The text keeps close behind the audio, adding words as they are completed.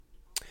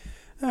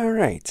All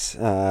right.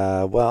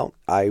 Well,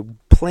 I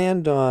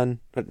planned on.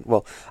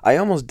 Well, I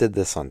almost did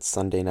this on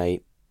Sunday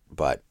night,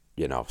 but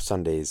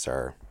Sundays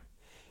are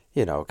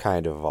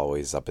kind of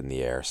always up in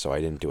the air, so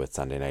I didn't do it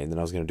Sunday night. And then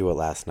I was going to do it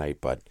last night,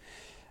 but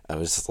I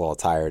was just a little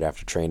tired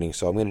after training,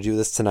 so I'm going to do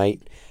this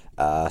tonight.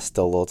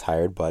 Still a little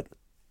tired, but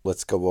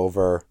let's go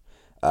over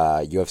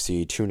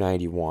UFC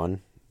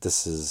 291.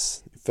 This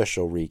is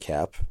official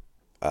recap.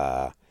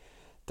 Uh,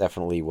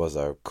 Definitely was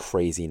a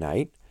crazy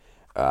night.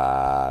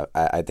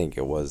 I think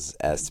it was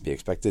as to be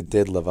expected.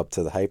 Did live up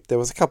to the hype. There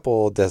was a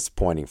couple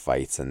disappointing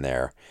fights in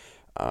there,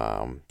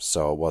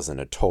 so it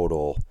wasn't a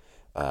total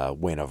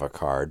win of a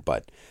card.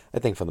 But I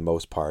think for the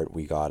most part,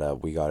 we got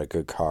a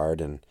good card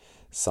and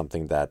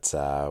something that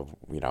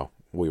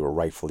we were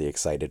rightfully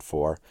excited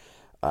for.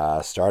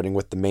 Starting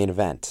with the main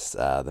event.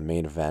 The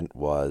main event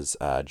was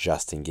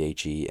Justin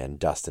Gaethje and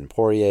Dustin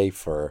Poirier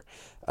for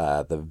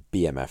the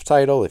BMF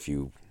title. If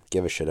you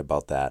give a shit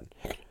about that,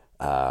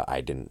 I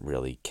didn't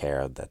really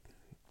care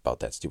about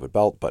that stupid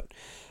belt, but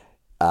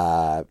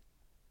uh,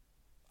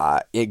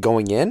 it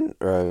going in,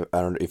 I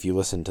don't know if you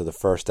listened to the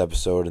first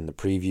episode in the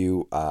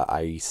preview.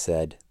 I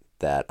said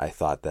that I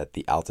thought that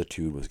the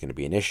altitude was going to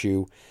be an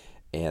issue,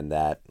 and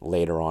that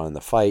later on in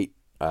the fight,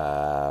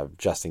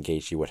 Justin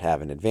Gaethje would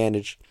have an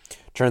advantage.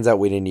 Turns out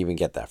we didn't even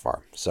get that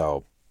far.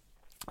 So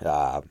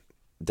uh,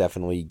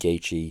 definitely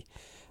Gaethje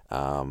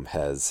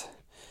has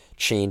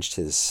changed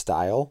his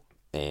style,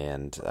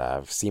 and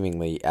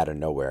seemingly out of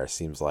nowhere,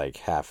 seems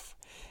like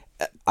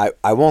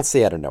I won't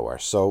say out of nowhere.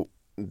 So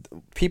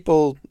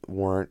people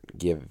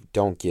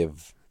don't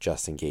give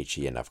Justin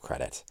Gaethje enough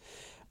credit.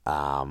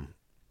 Um,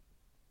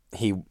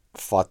 he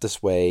fought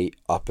this way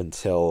up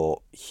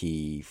until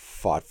he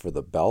fought for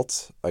the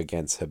belt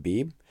against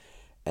Habib,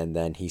 and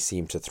then he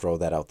seemed to throw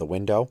that out the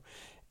window.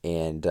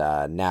 And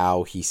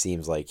now he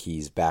seems like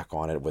he's back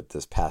on it with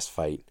this past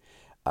fight,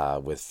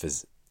 with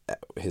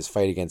his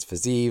fight against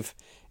Fiziev,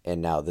 and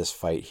now this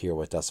fight here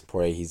with Dustin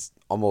Poirier. He's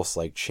almost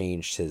like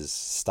changed his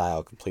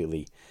style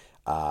completely,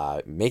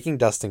 making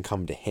Dustin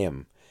come to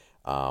him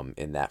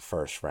in that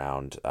first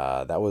round.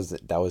 That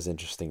was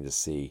interesting to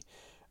see.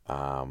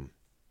 Um,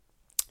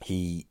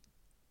 he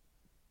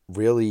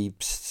really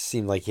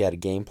seemed like he had a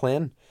game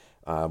plan,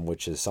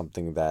 which is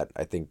something that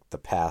I think the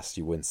past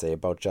you wouldn't say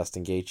about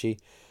Justin Gaethje.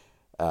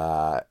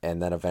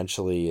 And then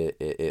eventually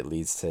it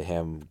leads to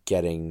him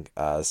getting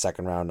a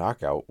second round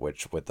knockout,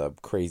 which with a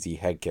crazy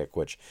head kick,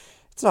 which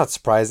it's not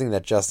surprising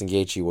that Justin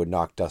Gaethje would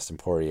knock Dustin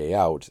Poirier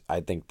out. I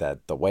think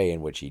that the way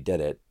in which he did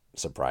it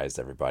surprised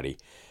everybody.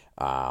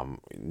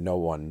 No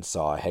one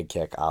saw a head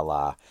kick a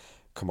la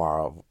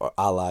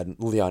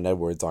Leon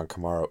Edwards on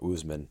Kamaru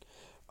Usman,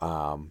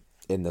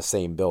 in the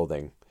same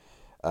building.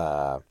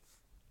 Uh,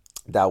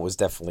 that was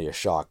definitely a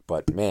shock,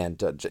 but man,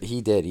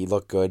 he did. He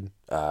looked good.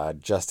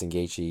 Justin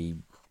Gaethje,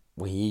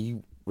 he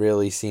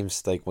really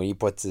seems like when he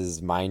puts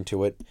his mind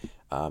to it,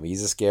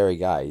 he's a scary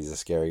guy. He's a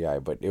scary guy.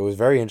 But it was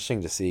very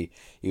interesting to see.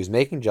 He was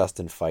making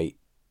Justin fight.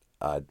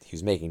 He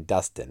was making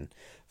Dustin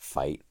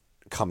fight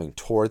coming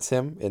towards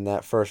him in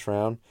that first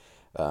round.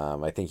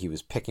 I think he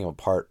was picking him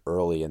apart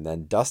early, and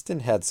then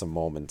Dustin had some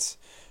moments.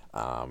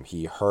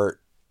 He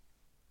hurt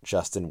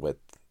Justin with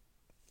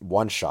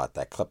one shot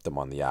that clipped him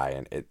on the eye,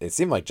 and it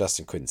seemed like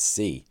Justin couldn't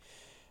see.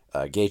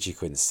 Gaethje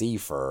couldn't see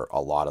for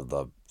a lot of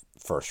the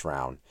first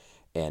round,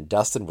 and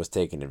Dustin was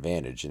taking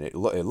advantage, and it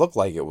looked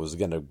like it was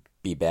gonna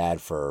be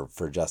bad for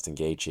Justin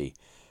Gaethje.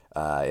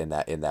 In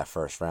that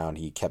first round,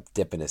 he kept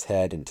dipping his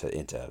head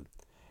into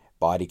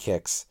body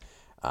kicks,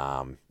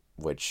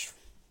 which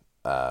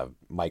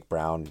Mike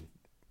Brown,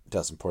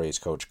 Dustin Poirier's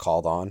coach,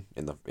 called on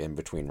in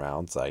between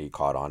rounds. He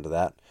caught on to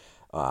that,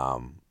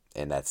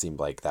 and that seemed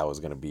like that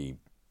was going to be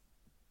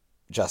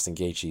Justin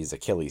Gaethje's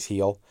Achilles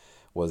heel,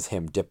 was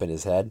him dipping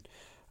his head.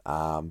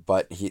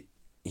 But he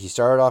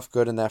started off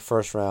good in that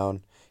first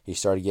round. He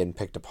started getting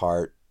picked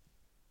apart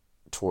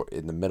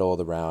in the middle of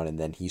the round, and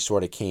then he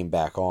sort of came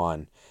back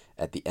on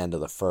at the end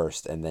of the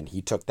first, and then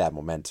he took that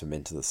momentum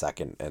into the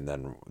second, and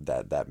then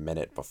that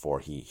minute before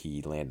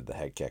he landed the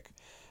head kick.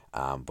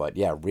 But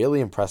yeah, really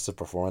impressive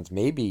performance.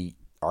 Maybe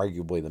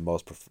arguably the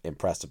most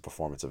impressive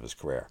performance of his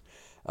career.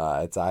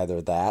 It's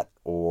either that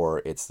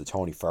or it's the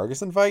Tony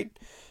Ferguson fight.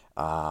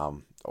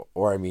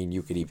 Or I mean,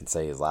 you could even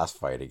say his last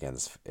fight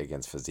against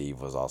Fiziev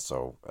was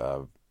also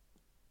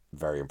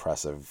very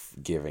impressive,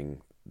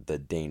 given the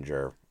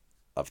danger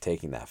of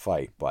taking that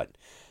fight. But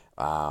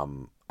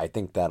I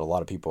think that a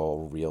lot of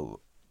people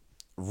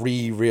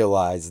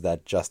realize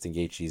that Justin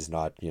Gaethje is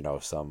not,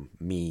 some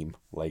meme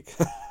like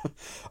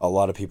a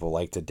lot of people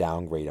like to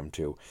downgrade him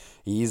to.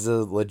 He's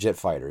a legit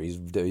fighter.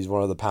 He's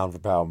one of the pound for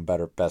pound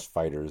best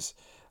fighters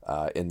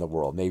in the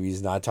world. Maybe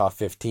he's not top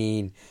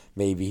 15.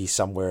 Maybe he's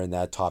somewhere in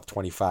that top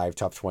 25,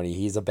 top 20.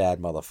 He's a bad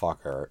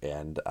motherfucker,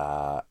 and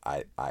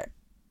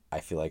I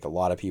feel like a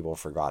lot of people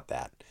forgot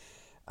that.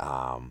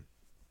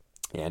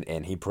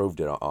 And he proved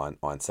it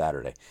on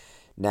Saturday.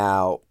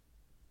 Now,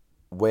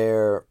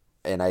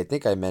 and I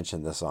think I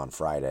mentioned this on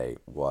Friday,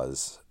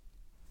 was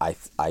I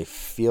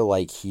feel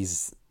like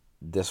he's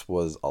this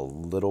was a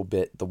little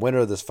bit, the winner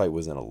of this fight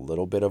was in a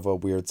little bit of a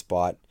weird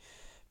spot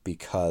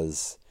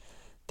because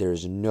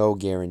there's no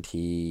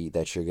guarantee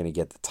that you're going to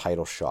get the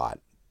title shot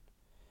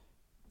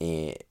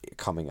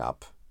coming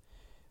up.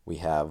 We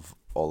have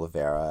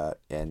Oliveira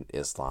and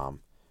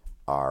Islam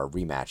are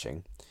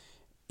rematching,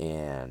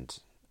 and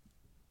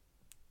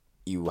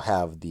you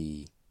have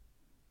the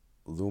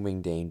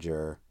looming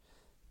danger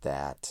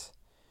that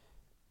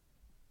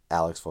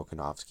Alex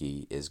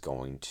Volkanovski is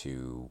going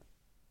to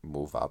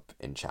move up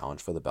and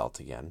challenge for the belt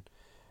again.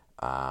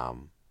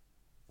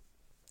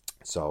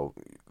 So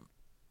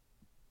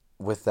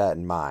with that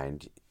in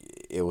mind,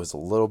 it was a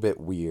little bit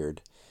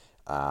weird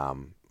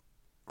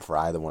for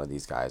either one of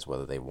these guys,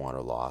 whether they won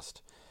or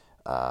lost,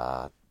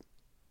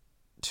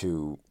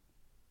 to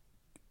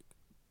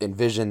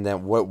envision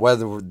that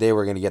whether they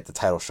were going to get the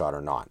title shot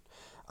or not.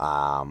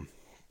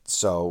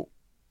 So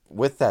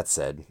with that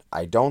said,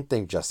 I don't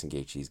think Justin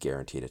Gaethje is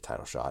guaranteed a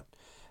title shot.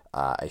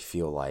 I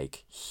feel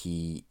like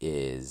he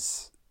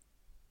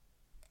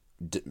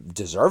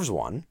deserves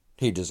one.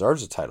 He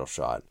deserves a title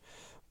shot,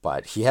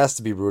 but he has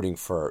to be rooting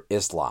for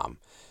Islam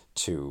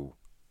to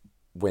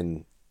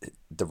win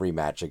the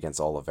rematch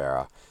against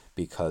Oliveira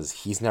because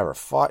he's never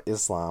fought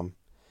Islam.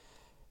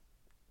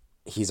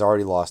 He's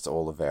already lost to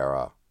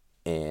Oliveira,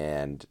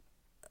 and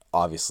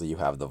obviously you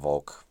have the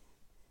Volk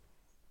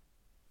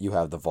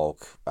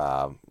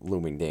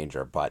looming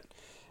danger, but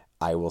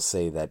I will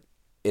say that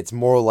it's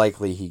more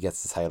likely he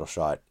gets the title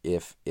shot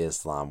if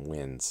Islam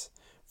wins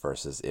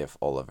versus if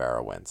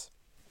Oliveira wins.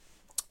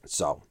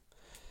 So,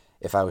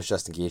 if I was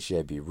Justin Gaethje,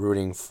 I'd be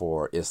rooting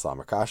for Islam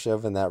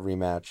Makhachev in that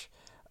rematch.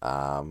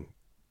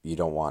 You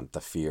don't want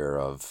the fear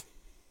of,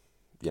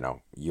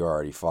 you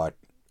already fought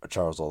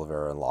Charles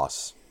Oliveira and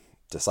lost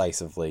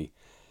decisively,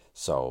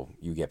 so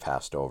you get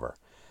passed over.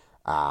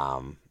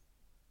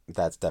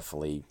 That's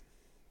definitely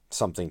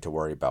something to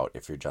worry about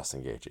if you're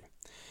Justin Gaethje.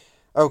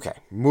 Okay,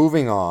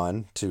 moving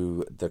on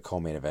to the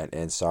co-main event,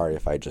 and sorry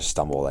if I just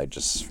stumbled. I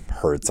just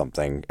heard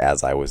something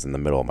as I was in the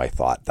middle of my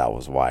thought. That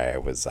was why I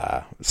was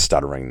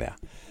stuttering there.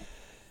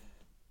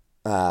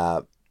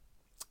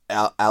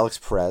 Alex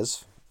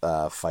Perez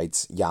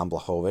fights Jan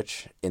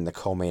Blachowicz in the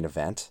co-main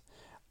event.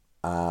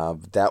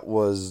 That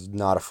was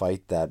not a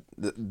fight that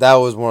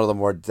was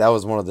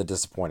one of the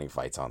disappointing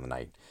fights on the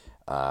night.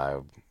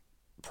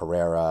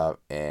 Pereira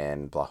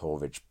and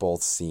Blachowicz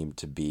both seem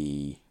to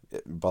be,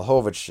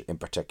 Blachowicz in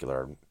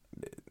particular,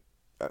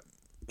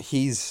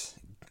 he's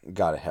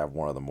got to have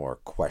one of the more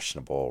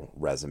questionable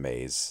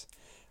resumes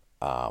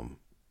of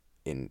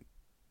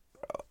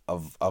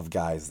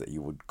guys that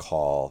you would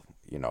call,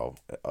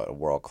 a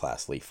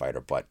world-class elite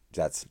fighter, but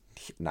that's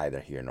neither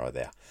here nor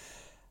there.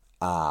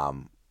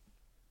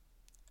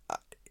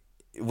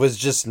 It was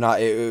just not,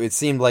 it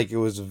seemed like it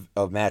was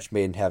a match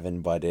made in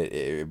heaven, but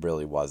it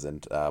really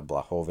wasn't.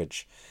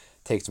 Blachowicz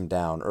takes him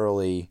down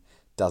early,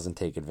 doesn't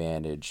take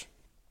advantage,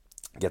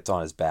 gets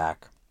on his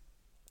back.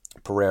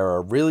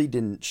 Pereira really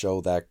didn't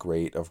show that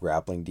great of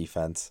grappling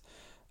defense,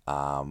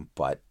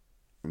 but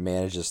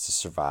manages to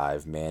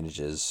survive,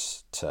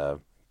 manages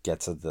to get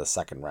to the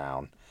second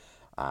round.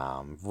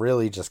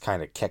 Really just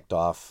kind of kicked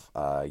off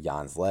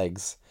Jan's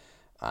legs,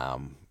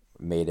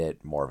 made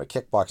it more of a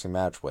kickboxing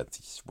match,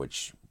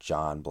 which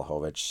Jan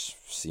Blachowicz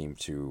seemed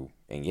to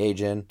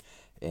engage in,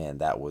 and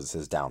that was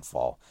his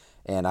downfall.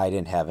 And I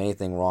didn't have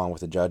anything wrong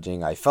with the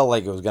judging. I felt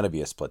like it was going to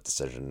be a split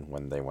decision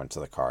when they went to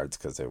the cards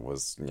because it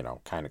was,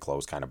 kind of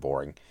close, kind of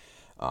boring.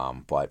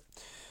 But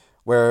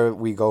where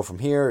we go from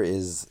here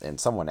is, and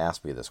someone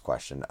asked me this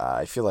question,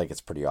 I feel like it's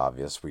pretty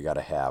obvious. We got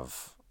to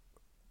have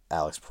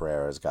Alex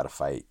Pereira's got to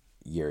fight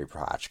Jiří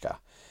Procházka,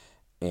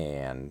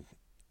 and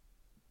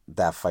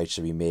that fight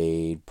should be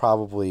made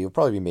will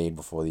probably be made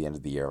before the end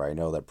of the year. I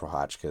know that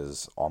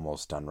Procházka's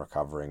almost done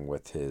recovering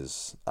with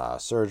his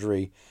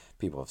surgery.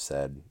 People have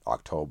said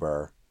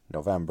October,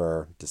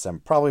 November,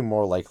 December, probably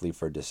more likely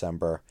for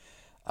December.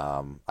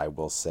 I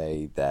will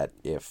say that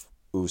if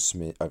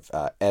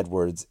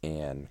Edwards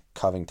and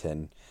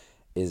Covington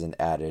isn't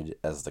added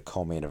as the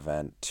co-main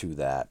event to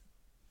that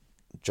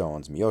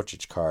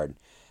Jones-Miocic card,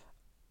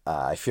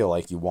 I feel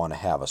like you want to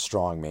have a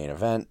strong main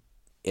event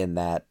in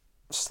that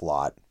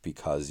slot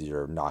because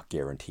you're not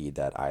guaranteed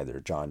that either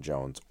John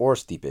Jones or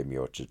Stipe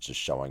Miocic is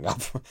showing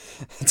up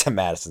to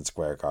Madison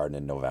Square Garden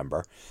in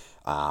November.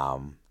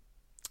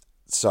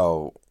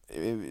 So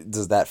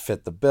does that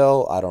fit the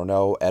bill? I don't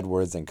know.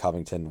 Edwards and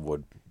Covington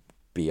would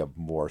be a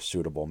more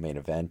suitable main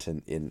event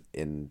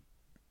in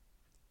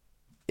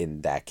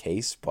that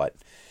case, but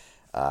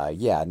I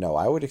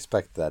would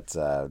expect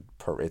that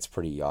it's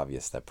pretty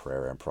obvious that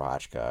Pereira and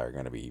Procházka are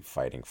going to be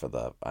fighting for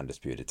the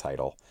undisputed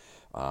title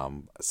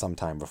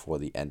sometime before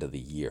the end of the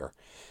year.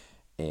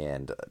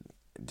 And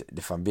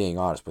if I'm being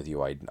honest with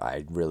you,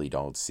 I really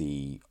don't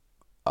see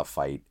a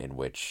fight in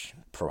which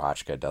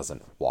Procházka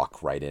doesn't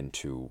walk right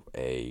into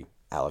a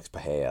Alex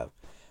Pereira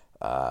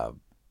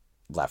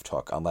left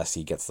hook unless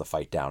he gets the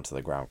fight down to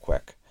the ground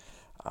quick.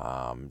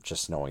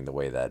 Just knowing the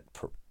way that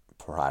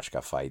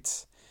Procházka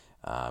fights,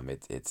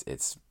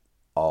 it's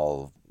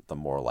all the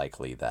more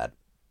likely that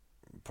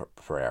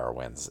Pereira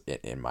wins,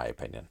 in my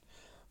opinion.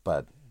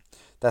 But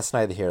that's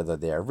neither here nor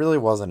there. It really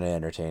wasn't an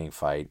entertaining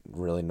fight.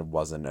 Really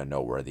wasn't a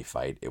noteworthy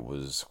fight. It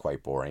was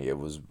quite boring. It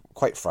was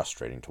quite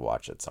frustrating to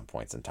watch at some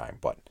points in time.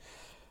 But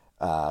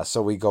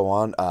so we go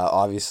on.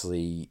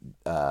 Obviously,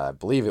 I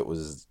believe it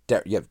was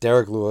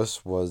Derek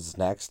Lewis was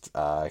next.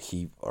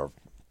 He or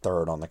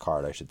third on the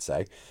card, I should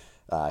say.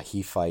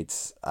 He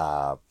fights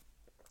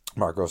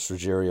Marcos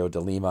Rogerio de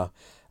Lima.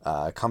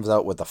 Comes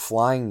out with a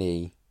flying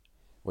knee,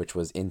 which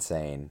was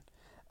insane.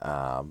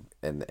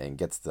 And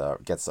gets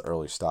the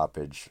early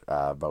stoppage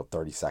about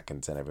 30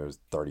 seconds in. If it was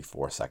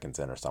 34 seconds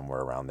in or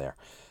somewhere around there.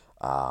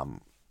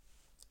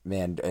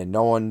 Man, and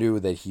no one knew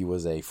that he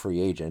was a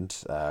free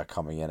agent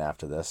coming in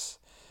after this.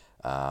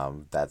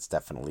 That's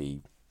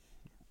definitely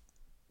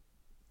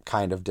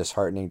kind of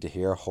disheartening to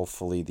hear.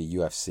 Hopefully, the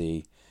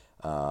UFC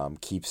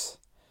keeps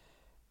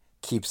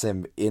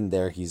him in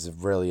there. He's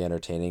really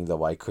entertaining,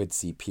 though I could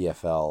see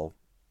PFL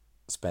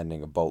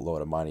spending a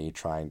boatload of money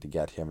trying to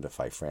get him to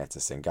fight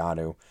Francis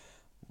Ngannou.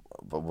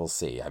 But we'll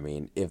see. I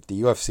mean, if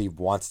the UFC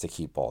wants to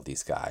keep all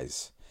these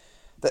guys,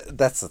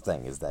 that's the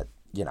thing, is that,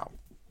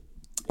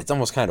 it's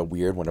almost kind of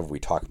weird whenever we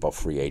talk about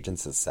free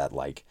agents. It's that,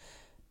 like,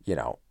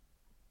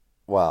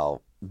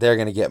 well, they're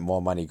going to get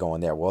more money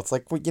going there. Well, it's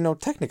like, well,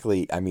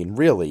 technically, I mean,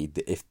 really,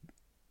 if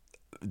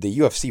the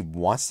UFC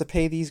wants to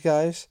pay these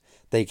guys,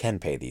 they can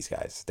pay these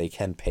guys. They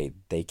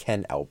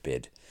can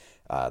outbid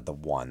the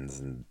ones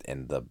and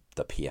the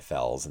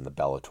PFLs and the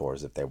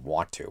Bellators if they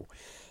want to.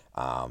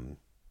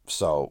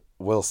 So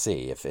we'll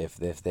see if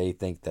they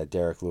think that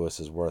Derek Lewis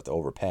is worth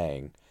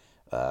overpaying,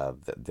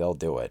 they'll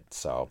do it.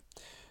 So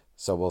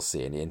we'll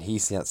see. And he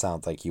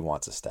sounds like he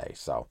wants to stay.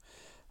 So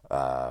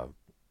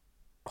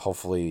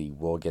hopefully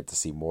we'll get to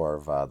see more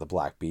of the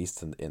Black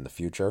Beast in the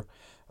future,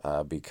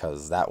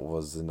 because that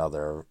was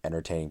another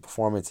entertaining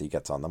performance. He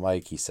gets on the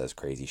mic, he says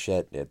crazy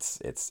shit. It's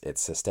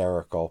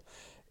hysterical.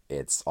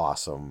 It's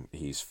awesome.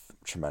 He's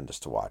tremendous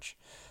to watch.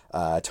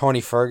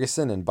 Tony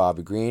Ferguson and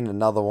Bobby Green,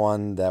 another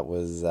one that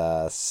was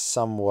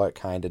somewhat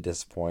kind of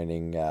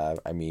disappointing.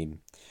 I mean,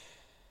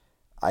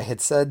 I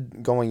had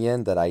said going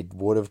in that I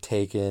would have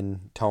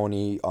taken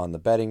Tony on the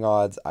betting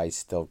odds. I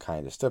still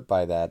kind of stood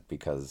by that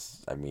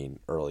because, I mean,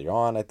 early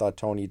on I thought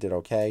Tony did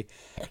okay.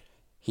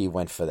 He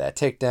went for that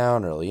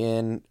takedown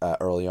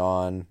early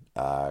on.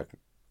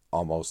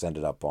 Almost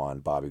ended up on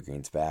Bobby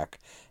Green's back.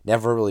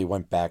 Never really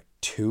went back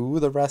to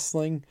the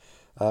wrestling,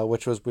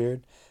 which was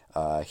weird.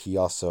 He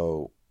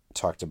also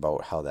talked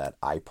about how that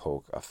eye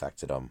poke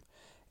affected him,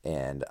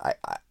 and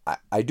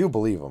I do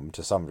believe him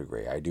to some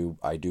degree. I do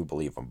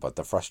believe him, but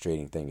the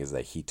frustrating thing is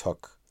that he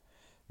took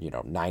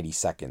 90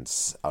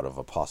 seconds out of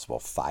a possible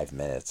 5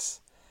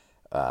 minutes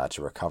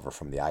to recover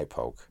from the eye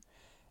poke,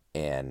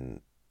 and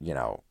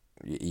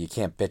you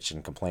can't bitch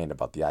and complain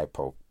about the eye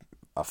poke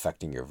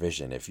affecting your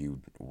vision if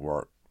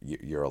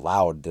you're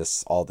allowed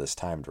all this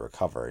time to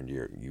recover and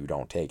you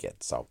don't take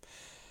it. So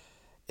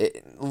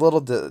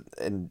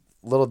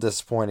little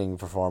disappointing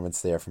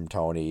performance there from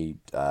Tony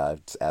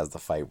as the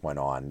fight went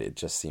on. It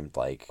just seemed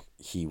like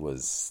he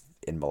was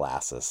in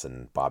molasses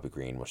and Bobby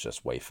Green was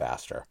just way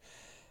faster.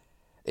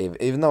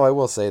 Even though I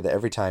will say that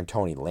every time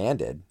Tony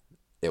landed,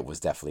 it was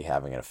definitely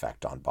having an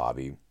effect on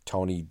Bobby.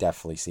 Tony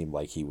definitely seemed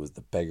like he was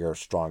the bigger,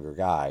 stronger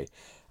guy.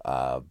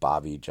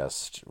 Bobby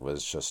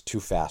was just too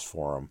fast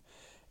for him,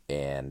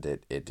 and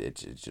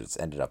it just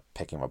ended up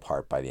picking him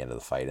apart by the end of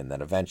the fight. And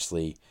then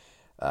eventually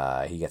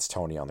he gets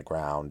Tony on the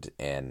ground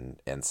and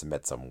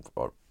submits him,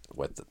 or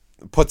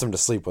puts him to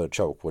sleep with a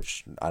choke,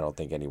 which I don't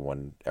think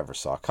anyone ever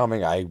saw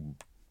coming. I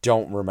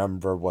don't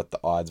remember what the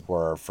odds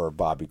were for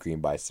Bobby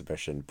Green by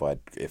submission, but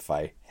if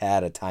I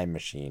had a time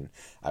machine,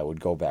 I would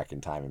go back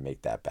in time and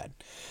make that bet,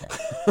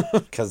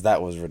 because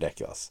that was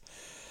ridiculous.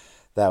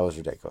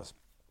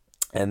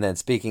 And then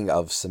speaking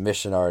of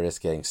submission artists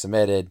getting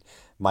submitted,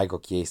 Michael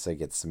Chiesa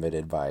gets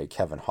submitted by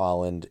Kevin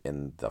Holland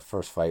in the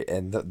first fight.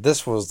 And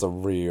this was the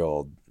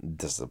real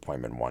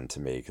disappointment one to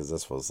me, because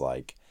this was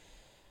like,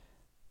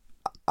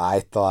 I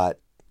thought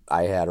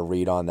I had a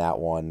read on that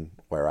one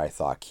where I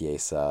thought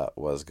Chiesa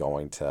was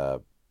going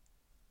to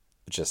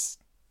just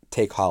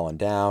take Holland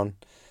down,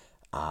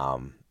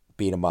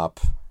 beat him up,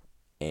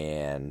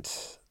 and,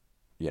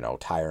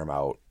 tire him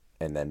out,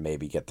 and then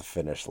maybe get the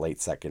finish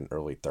late second,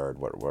 early third,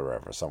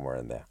 whatever, somewhere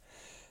in there.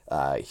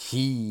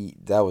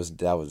 That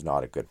was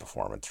not a good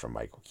performance from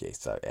Michael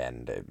Chiesa,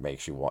 and it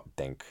makes you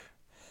think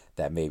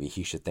that maybe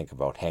he should think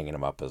about hanging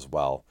him up as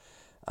well.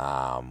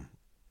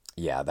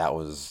 That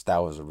was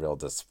a real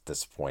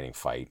disappointing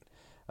fight.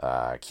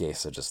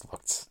 Chiesa just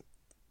looked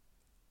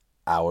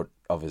out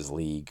of his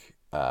league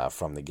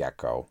from the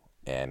get-go,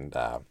 and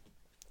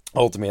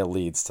ultimately it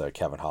leads to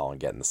Kevin Holland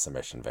getting the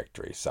submission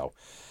victory. So,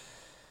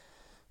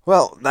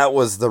 well, that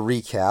was the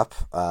recap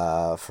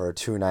for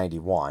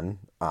 291.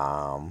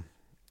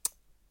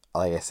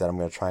 Like I said, I'm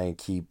going to try and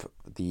keep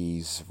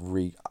these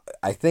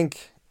I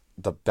think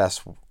the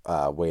best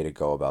way to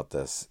go about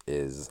this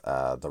is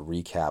the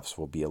recaps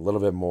will be a little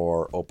bit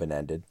more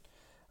open-ended.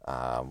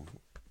 On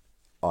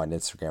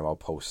Instagram, I'll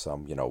post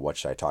some, what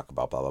should I talk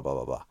about, blah, blah, blah,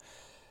 blah, blah.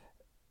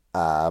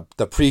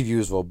 the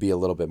previews will be a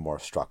little bit more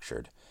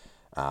structured.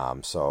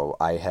 So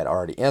I had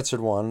already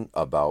answered one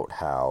about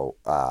how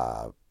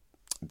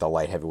the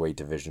light heavyweight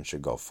division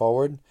should go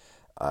forward.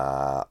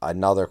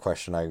 Another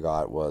question I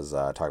got was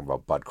talking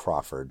about Bud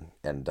Crawford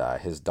and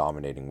his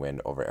dominating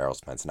win over Errol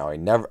Spence. Now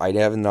I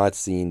have not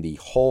seen the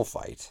whole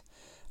fight.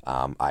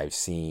 I've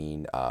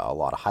seen a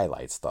lot of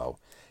highlights though,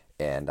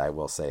 and I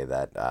will say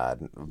that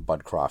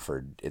Bud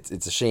Crawford.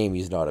 It's a shame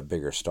he's not a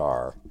bigger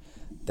star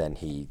than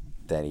he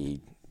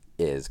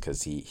is,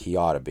 because he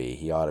ought to be.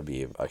 He ought to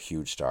be a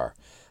huge star.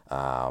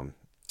 A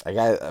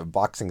guy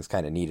boxing's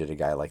kind of needed a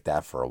guy like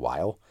that for a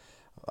while.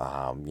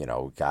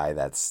 Guy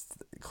that's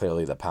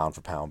clearly the pound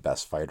for pound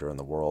best fighter in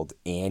the world,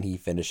 and he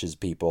finishes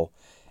people,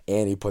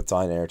 and he puts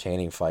on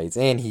entertaining fights,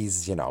 and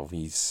he's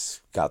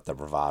got the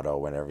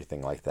bravado and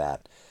everything like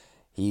that.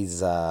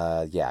 He's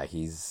great.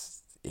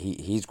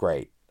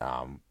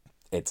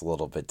 It's a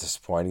little bit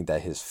disappointing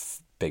that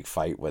his big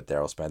fight with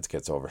Errol Spence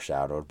gets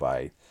overshadowed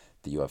by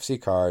the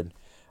UFC card.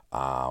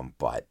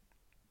 But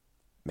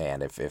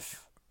man,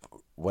 if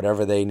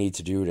whatever they need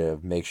to do to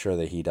make sure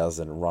that he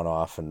doesn't run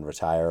off and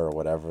retire or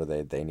whatever,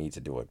 they need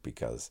to do it,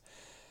 because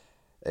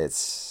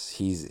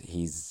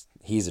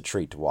he's a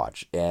treat to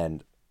watch.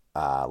 And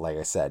like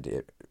I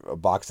said,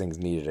 boxing's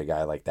needed a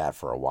guy like that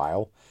for a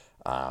while.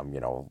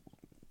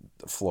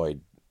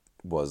 Floyd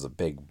was a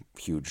big,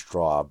 huge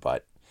draw,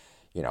 but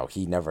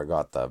he never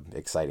got the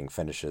exciting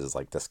finishes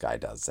like this guy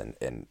does.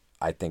 And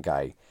I think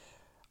I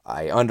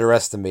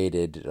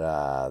underestimated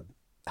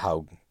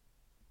how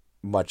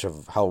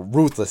how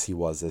ruthless he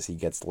was as he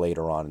gets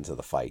later on into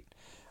the fight.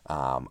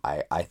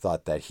 I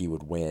thought that he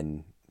would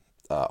win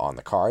on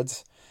the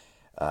cards,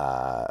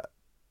 but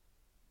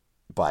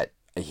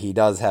he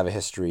does have a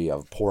history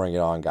of pouring it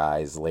on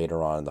guys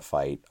later on in the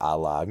fight, a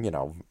la,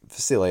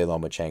 Vasily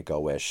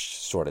Lomachenko-ish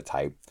sort of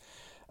type.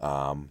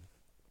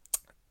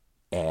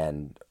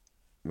 And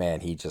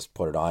man, he just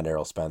put it on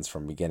Errol Spence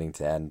from beginning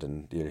to end,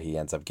 and he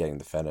ends up getting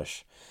the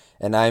finish.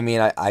 And I mean,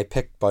 I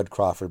picked Bud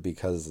Crawford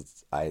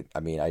because I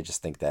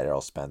just think that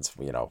Errol Spence,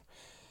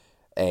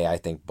 I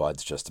think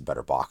Bud's just a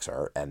better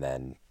boxer, and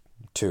then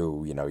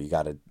two, you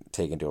got to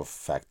take into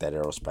effect that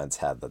Errol Spence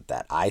had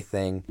that eye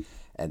thing,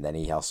 and then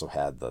he also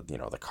had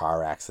the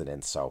car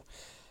accident. So,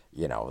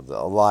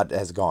 a lot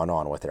has gone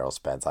on with Errol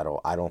Spence.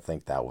 I don't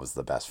think that was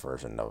the best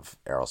version of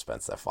Errol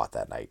Spence that fought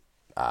that night.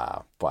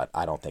 But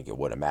I don't think it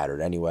would have mattered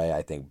anyway.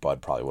 I think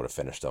Bud probably would have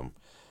finished him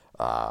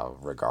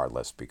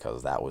regardless,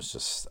 because that was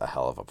just a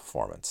hell of a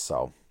performance.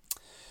 So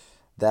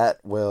that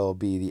will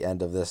be the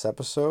end of this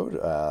episode.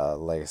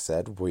 Like I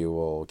said, we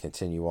will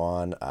continue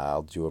on.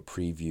 I'll do a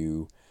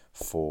preview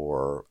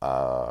for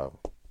a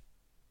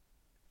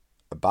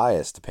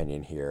biased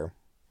opinion here.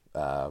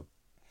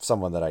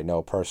 Someone that I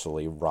know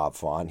personally, Rob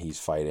Font. He's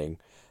fighting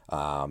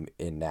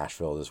in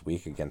Nashville this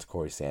week against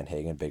Corey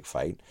Sandhagen. Big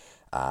fight.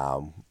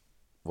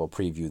 We'll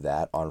preview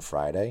that on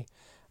Friday.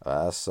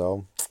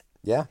 So,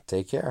 yeah,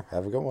 take care.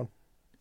 Have a good one.